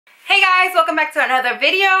Hey guys, welcome back to another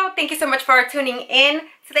video. Thank you so much for tuning in.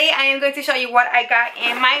 Today I am going to show you what I got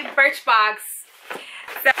in my Birchbox.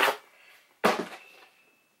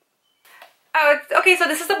 Okay, so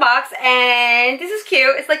this is the box and this is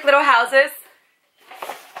cute. It's like little houses.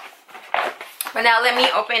 But now let me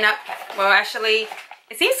open up. Well, actually,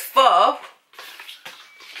 it seems full.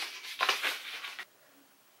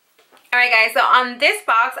 Alright guys, so on this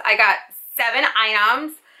box I got 7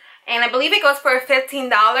 items. And I believe it goes for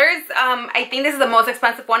 $15. I think this is the most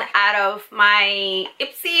expensive one out of my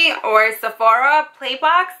Ipsy or Sephora play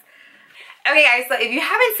box. Okay guys, so if you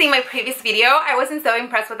haven't seen my previous video, I wasn't so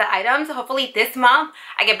impressed with the items. So hopefully this month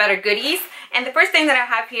I get better goodies. And the first thing that I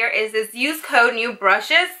have here is this use code new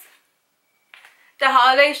brushes. The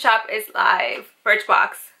holiday shop is live.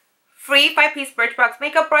 Birchbox. Free 5-piece Birchbox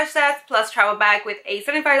makeup brush sets plus travel bag with a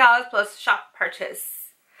 $75 plus shop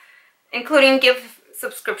purchase. Including gift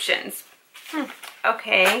subscriptions.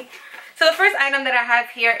 Okay, so the first item that I have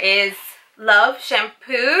here is Love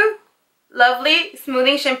shampoo, lovely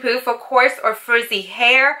smoothing shampoo for coarse or frizzy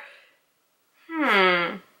hair.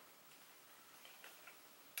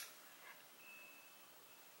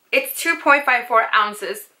 It's 2.54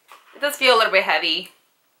 ounces. It does feel a little bit heavy.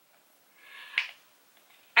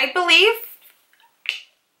 I believe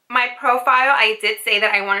my profile, I did say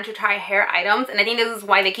that I wanted to try hair items, and I think this is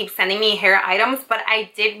why they keep sending me hair items, but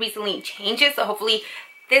I did recently change it, so hopefully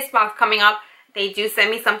this box coming up, they do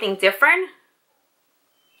send me something different.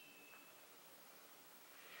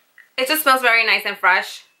 It just smells very nice and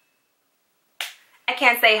fresh. I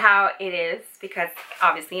can't say how it is because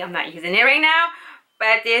obviously I'm not using it right now,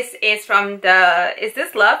 but this is from the, is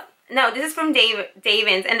this Love? No, this is from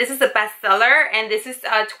Davins, and this is the bestseller, and this is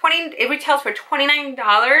it retails for $29.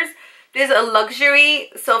 This is a luxury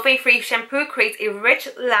sulfate-free shampoo, creates a rich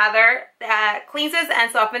lather that cleanses and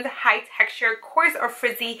softens high texture, coarse or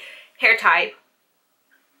frizzy hair type.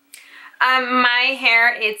 My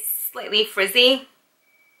hair is slightly frizzy.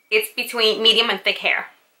 It's between medium and thick hair.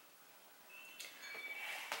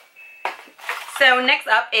 So next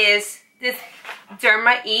up is this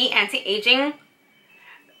Derma E Anti-Aging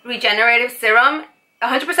Regenerative Serum,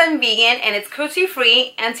 100% vegan, and it's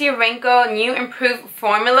cruelty-free, anti-wrinkle, new improved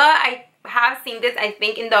formula. I have seen this, I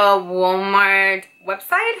think, in the Walmart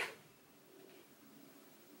website.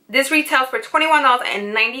 This retails for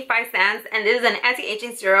 $21.95, and this is an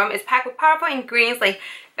anti-aging serum. It's packed with powerful ingredients like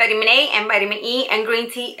vitamin A and vitamin E and green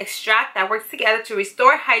tea extract that works together to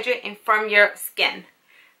restore, hydrate, and firm your skin.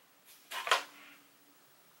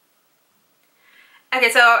 Okay,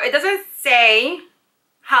 so it doesn't say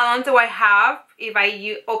how long do I have if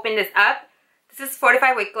I open this up. This is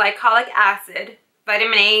fortified with glycolic acid,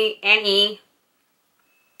 vitamin A and E.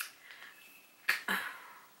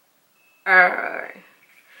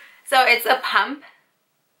 So it's a pump.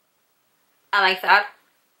 I like that.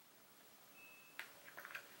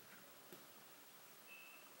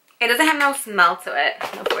 It doesn't have no smell to it,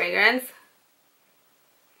 no fragrance.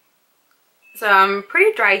 So I'm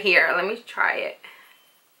pretty dry here. Let me try it.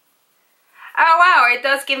 Oh wow, it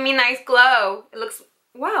does give me a nice glow. It looks,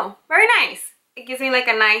 wow, very nice. It gives me like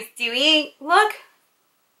a nice dewy look.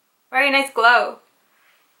 Very nice glow.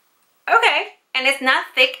 Okay, and it's not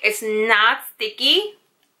thick, it's not sticky.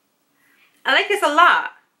 I like this a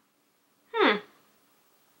lot.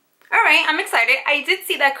 Alright, I'm excited. I did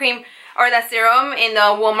see that cream or that serum in the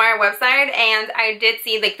Walmart website, and I did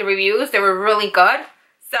see like the reviews. They were really good.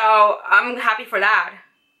 So I'm happy for that.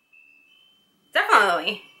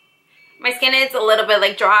 Definitely. My skin is a little bit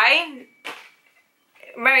like dry.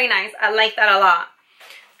 Very nice. I like that a lot.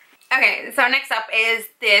 Okay, so next up is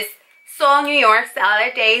this Soul New York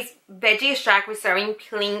Salad Days Veggie Extract Restoring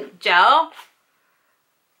Peeling Gel.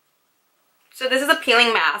 So this is a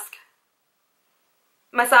peeling mask.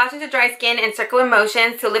 Massage into dry skin in circular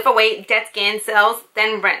motions to lift away dead skin cells,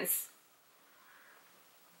 then rinse.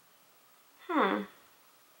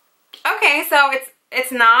 Okay, so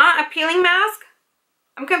it's not a peeling mask.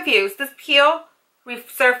 I'm confused. This peel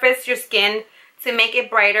resurface your skin to make it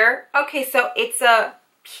brighter. Okay, so it's a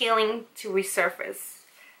peeling to resurface.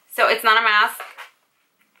 So it's not a mask.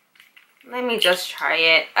 Let me just try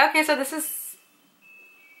it. Okay, so this is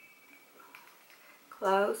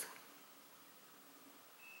close.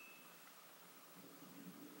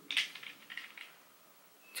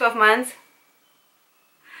 $12 months.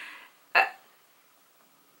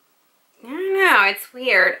 I don't know, it's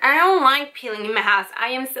weird. I don't like peeling masks. I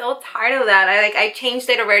am so tired of that. I changed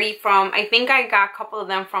it already from, I think I got a couple of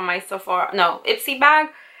them from my Sephora, no, Ipsy bag.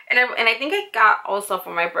 And I think I got also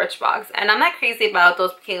from my Birchbox. And I'm not crazy about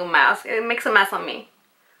those peel masks. It makes a mess on me.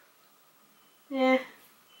 Yeah.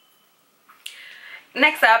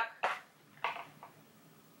 Next up,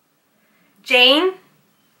 Jane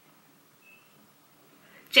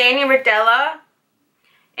Iredella.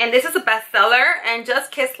 And this is a bestseller. And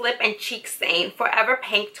Just Kiss Lip and Cheek Stain Forever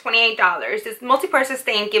Pink, $28. This multi-purpose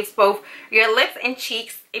stain gives both your lips and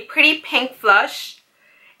cheeks a pretty pink flush.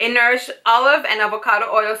 It nourishes olive and avocado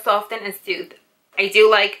oil, soften and soothe. I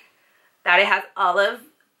do like that it has olive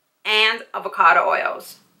and avocado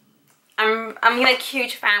oils. I'm like a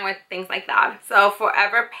huge fan with things like that. So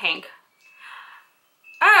Forever Pink.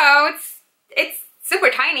 Oh, it's super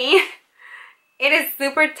tiny. It is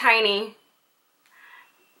super tiny.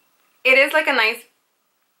 It is like a nice,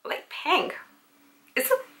 like, pink. It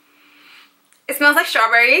smells like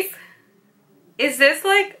strawberries. Is this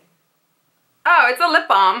like, oh, it's a lip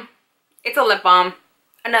balm. It's a lip balm.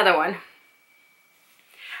 Another one.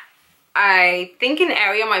 I think in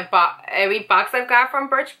every box I've got from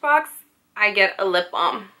Birchbox, I get a lip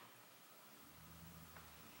balm.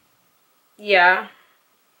 Yeah.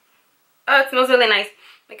 Oh, it smells really nice.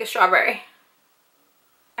 Like a strawberry.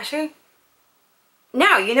 Actually,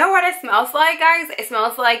 no, you know what it smells like, guys? It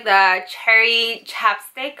smells like the cherry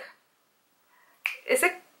chapstick. Is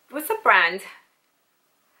it, what's the brand?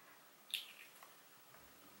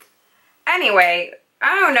 Anyway,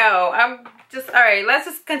 I don't know. Alright, let's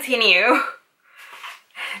just continue.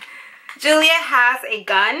 Julia Has a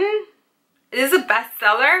Gun. This is a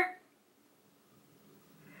bestseller.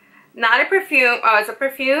 Not a perfume. Oh, it's a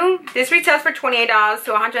perfume. This retails for $28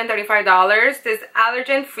 to $135. This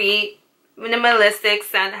allergen-free, minimalistic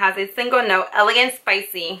scent has a single note, elegant,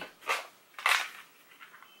 spicy.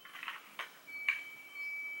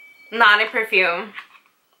 Not a perfume.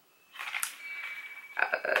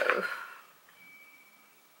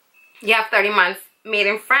 You have 30 months. Made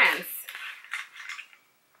in France.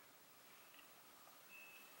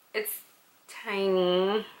 It's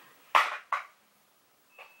tiny.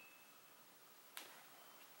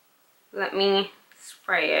 Let me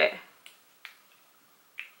spray it.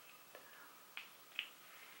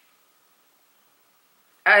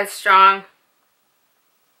 It's strong.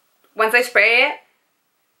 Once I spray it,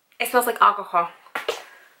 it smells like alcohol.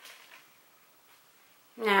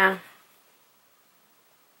 Yeah.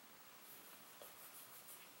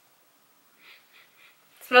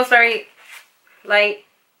 It smells very light.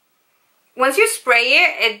 Once you spray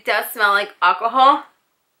it, it does smell like alcohol.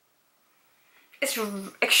 It's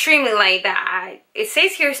extremely light. It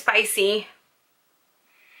says here spicy.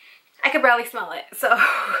 I could barely smell it. So,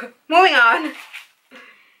 moving on.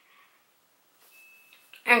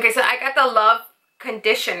 Okay, so I got the Love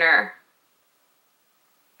Conditioner.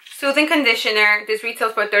 Soothing Conditioner. This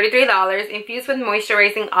retails for $33. Infused with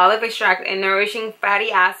moisturizing olive extract and nourishing fatty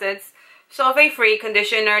acids. Sulfate-free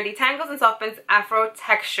conditioner. Detangles and softens afro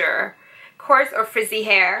texture. Coarse or frizzy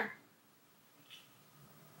hair.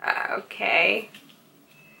 Okay.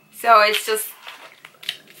 So it's just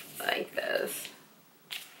like this.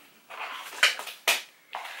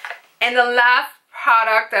 And the last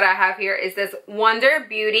product that I have here is this Wonder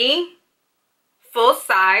Beauty full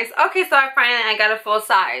size. Okay, so I got a full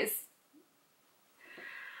size.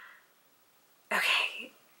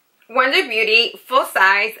 Okay. Wonder Beauty full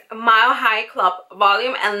size Mile High Club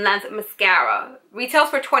volume and length mascara. Retails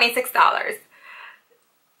for $26.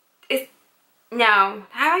 No,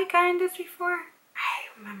 have I gotten this before? I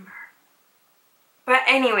don't remember. But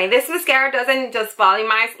anyway, this mascara doesn't just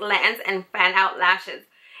volumize, lengthens, and fan out lashes.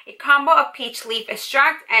 A combo of peach leaf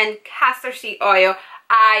extract and castor seed oil.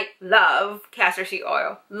 I love castor seed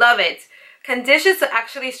oil. Love it. Conditions to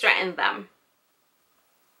actually strengthen them.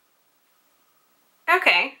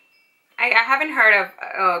 Okay. I haven't heard of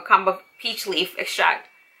a combo of peach leaf extract.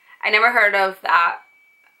 I never heard of that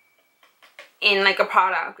in like a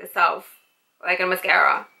product itself. Like a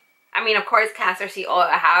mascara. I mean, of course, castor seed oil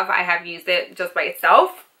I have used it just by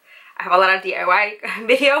itself. I have a lot of DIY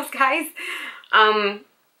videos, guys. Alright,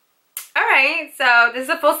 so this is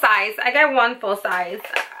a full size. I got one full size.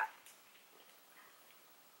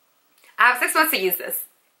 I have 6 months to use this.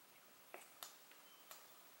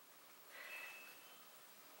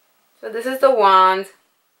 So this is the wand.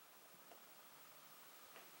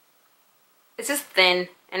 It's just thin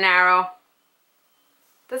and narrow.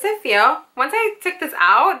 Does it feel? Once I took this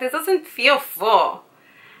out, this doesn't feel full.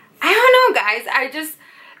 I don't know, guys.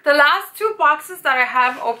 The last 2 boxes that I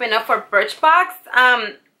have opened up for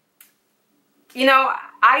Birchbox, you know,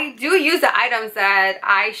 I do use the items that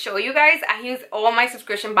I show you guys. I use all my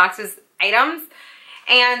subscription boxes items.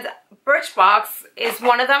 And Birchbox is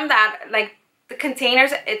one of them that, like, the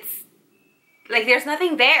containers, it's, like, there's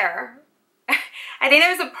nothing there. I think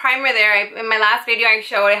there was a primer there. In my last video I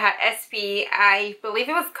showed it had SP. I believe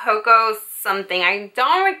it was Cocoa something. I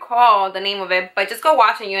don't recall the name of it, but just go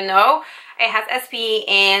watch and you'll know. It has SPF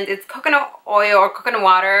and it's coconut oil or coconut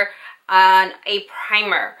water and a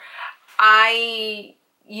primer. I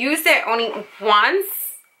used it only once,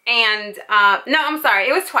 and no, I'm sorry,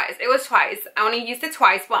 it was twice. I only used it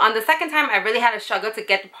twice, but on the second time I really had a struggle to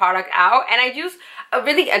get the product out, and I used a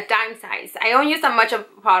dime size. I don't use that much of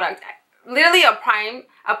product, literally a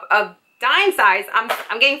dime size.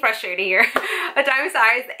 I'm getting frustrated here. A dime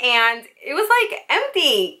size, and it was like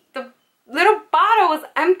empty. The little bottle was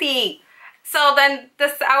empty. So then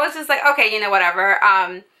I was just like, okay, you know, whatever.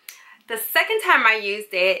 The second time I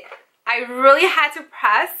used it, I really had to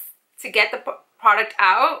press to get the product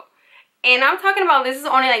out. And I'm talking about, this is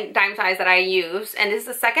only like dime size that I used, and this is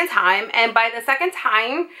the second time, and by the second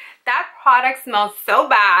time that product smelled so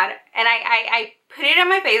bad, and I put it on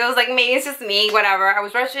my face. I was like, maybe it's just me, whatever. I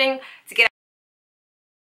was rushing to get it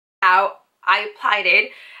out. I applied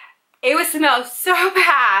it. It was smelled so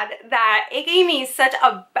bad that it gave me such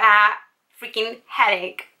a bad freaking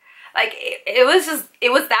headache. Like it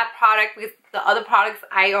was that product with the other products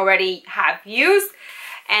I already have used,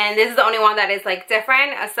 and this is the only one that is like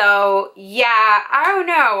different. So yeah, I don't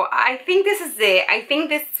know, I think this is it. I think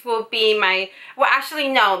this will be my, well actually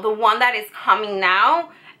no, the one that is coming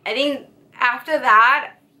now. I think after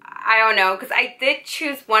that, I don't know, because I did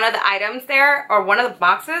choose one of the items there, or one of the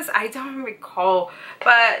boxes, I don't recall,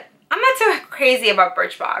 but I'm not too crazy about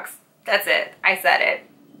Birchbox. That's it, I said it,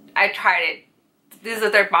 I tried it. This is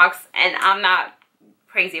the third box and I'm not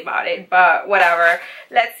crazy about it, but whatever.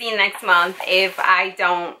 Let's see next month if I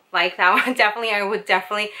don't like that one.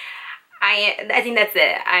 I think that's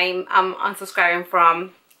it. I'm unsubscribing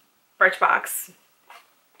from Birchbox.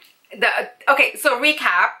 Okay, so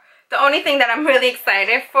recap. The only thing that I'm really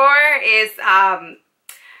excited for is I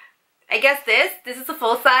guess this is a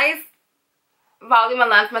full size volume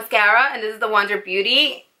and length mascara, and this is the Wonder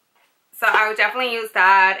Beauty. So I would definitely use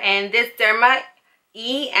that. And this Derma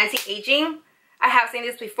E anti-aging, I have seen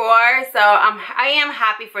this before, so I am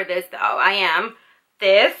happy for this though. I am.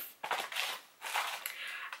 This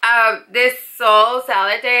Soul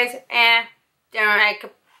Salad Days, I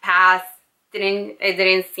could pass. It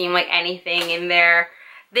didn't seem like anything in there.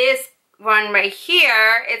 This one right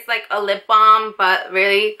here, it's like a lip balm, but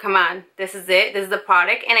really, come on, this is it. This is the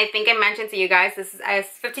product, and I think I mentioned to you guys, this is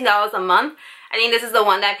 $15 a month. I think this is the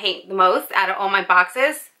one that I paid the most out of all my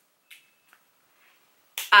boxes.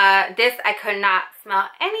 This, I could not smell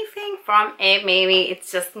anything from it. Maybe it's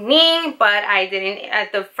just me, but I didn't,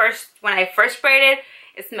 when I first sprayed it,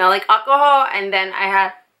 it smelled like alcohol, and then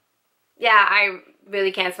I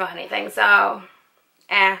really can't smell anything, so,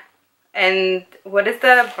 And what is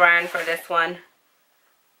the brand for this one?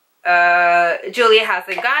 Julia Has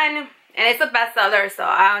a Gun, and it's a bestseller, so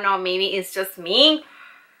I don't know, maybe it's just me.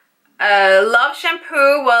 Love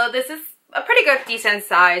shampoo, well, this is a pretty good, decent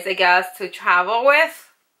size, I guess, to travel with.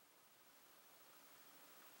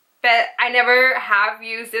 But I never have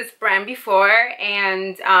used this brand before,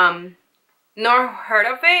 and nor heard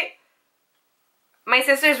of it. My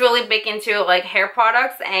sister's really big into like hair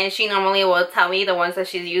products, and she normally will tell me the ones that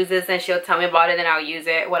she uses, and she'll tell me about it and I'll use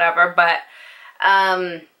it, whatever. But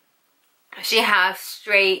she has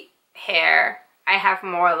straight hair. I have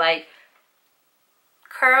more like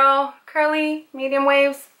curly medium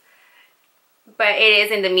waves, but it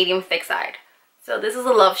is in the medium thick side. So this is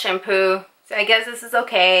a Love shampoo, so I guess this is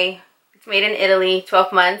okay. It's made in Italy,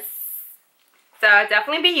 12 months. So I'll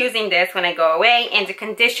definitely be using this when I go away. And the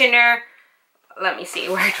conditioner, let me see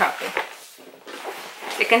where I dropped it.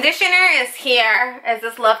 The conditioner is here. It's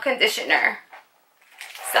this Love conditioner.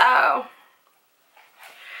 So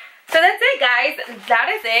that's it, guys. That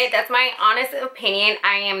is it. That's my honest opinion.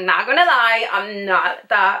 I am not gonna lie, I'm not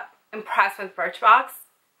that impressed with Birchbox.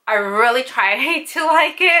 I really tried to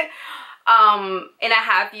like it, and I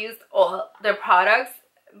have used all their products,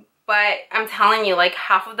 but I'm telling you, like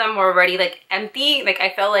half of them were already like empty. Like I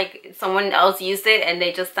felt like someone else used it and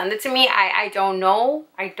they just sent it to me. I don't know.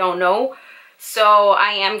 So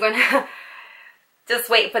I am gonna just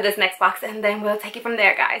wait for this next box, and then we'll take it from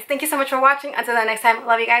there, guys. Thank you so much for watching. Until the next time,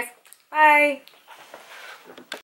 love you guys. Bye.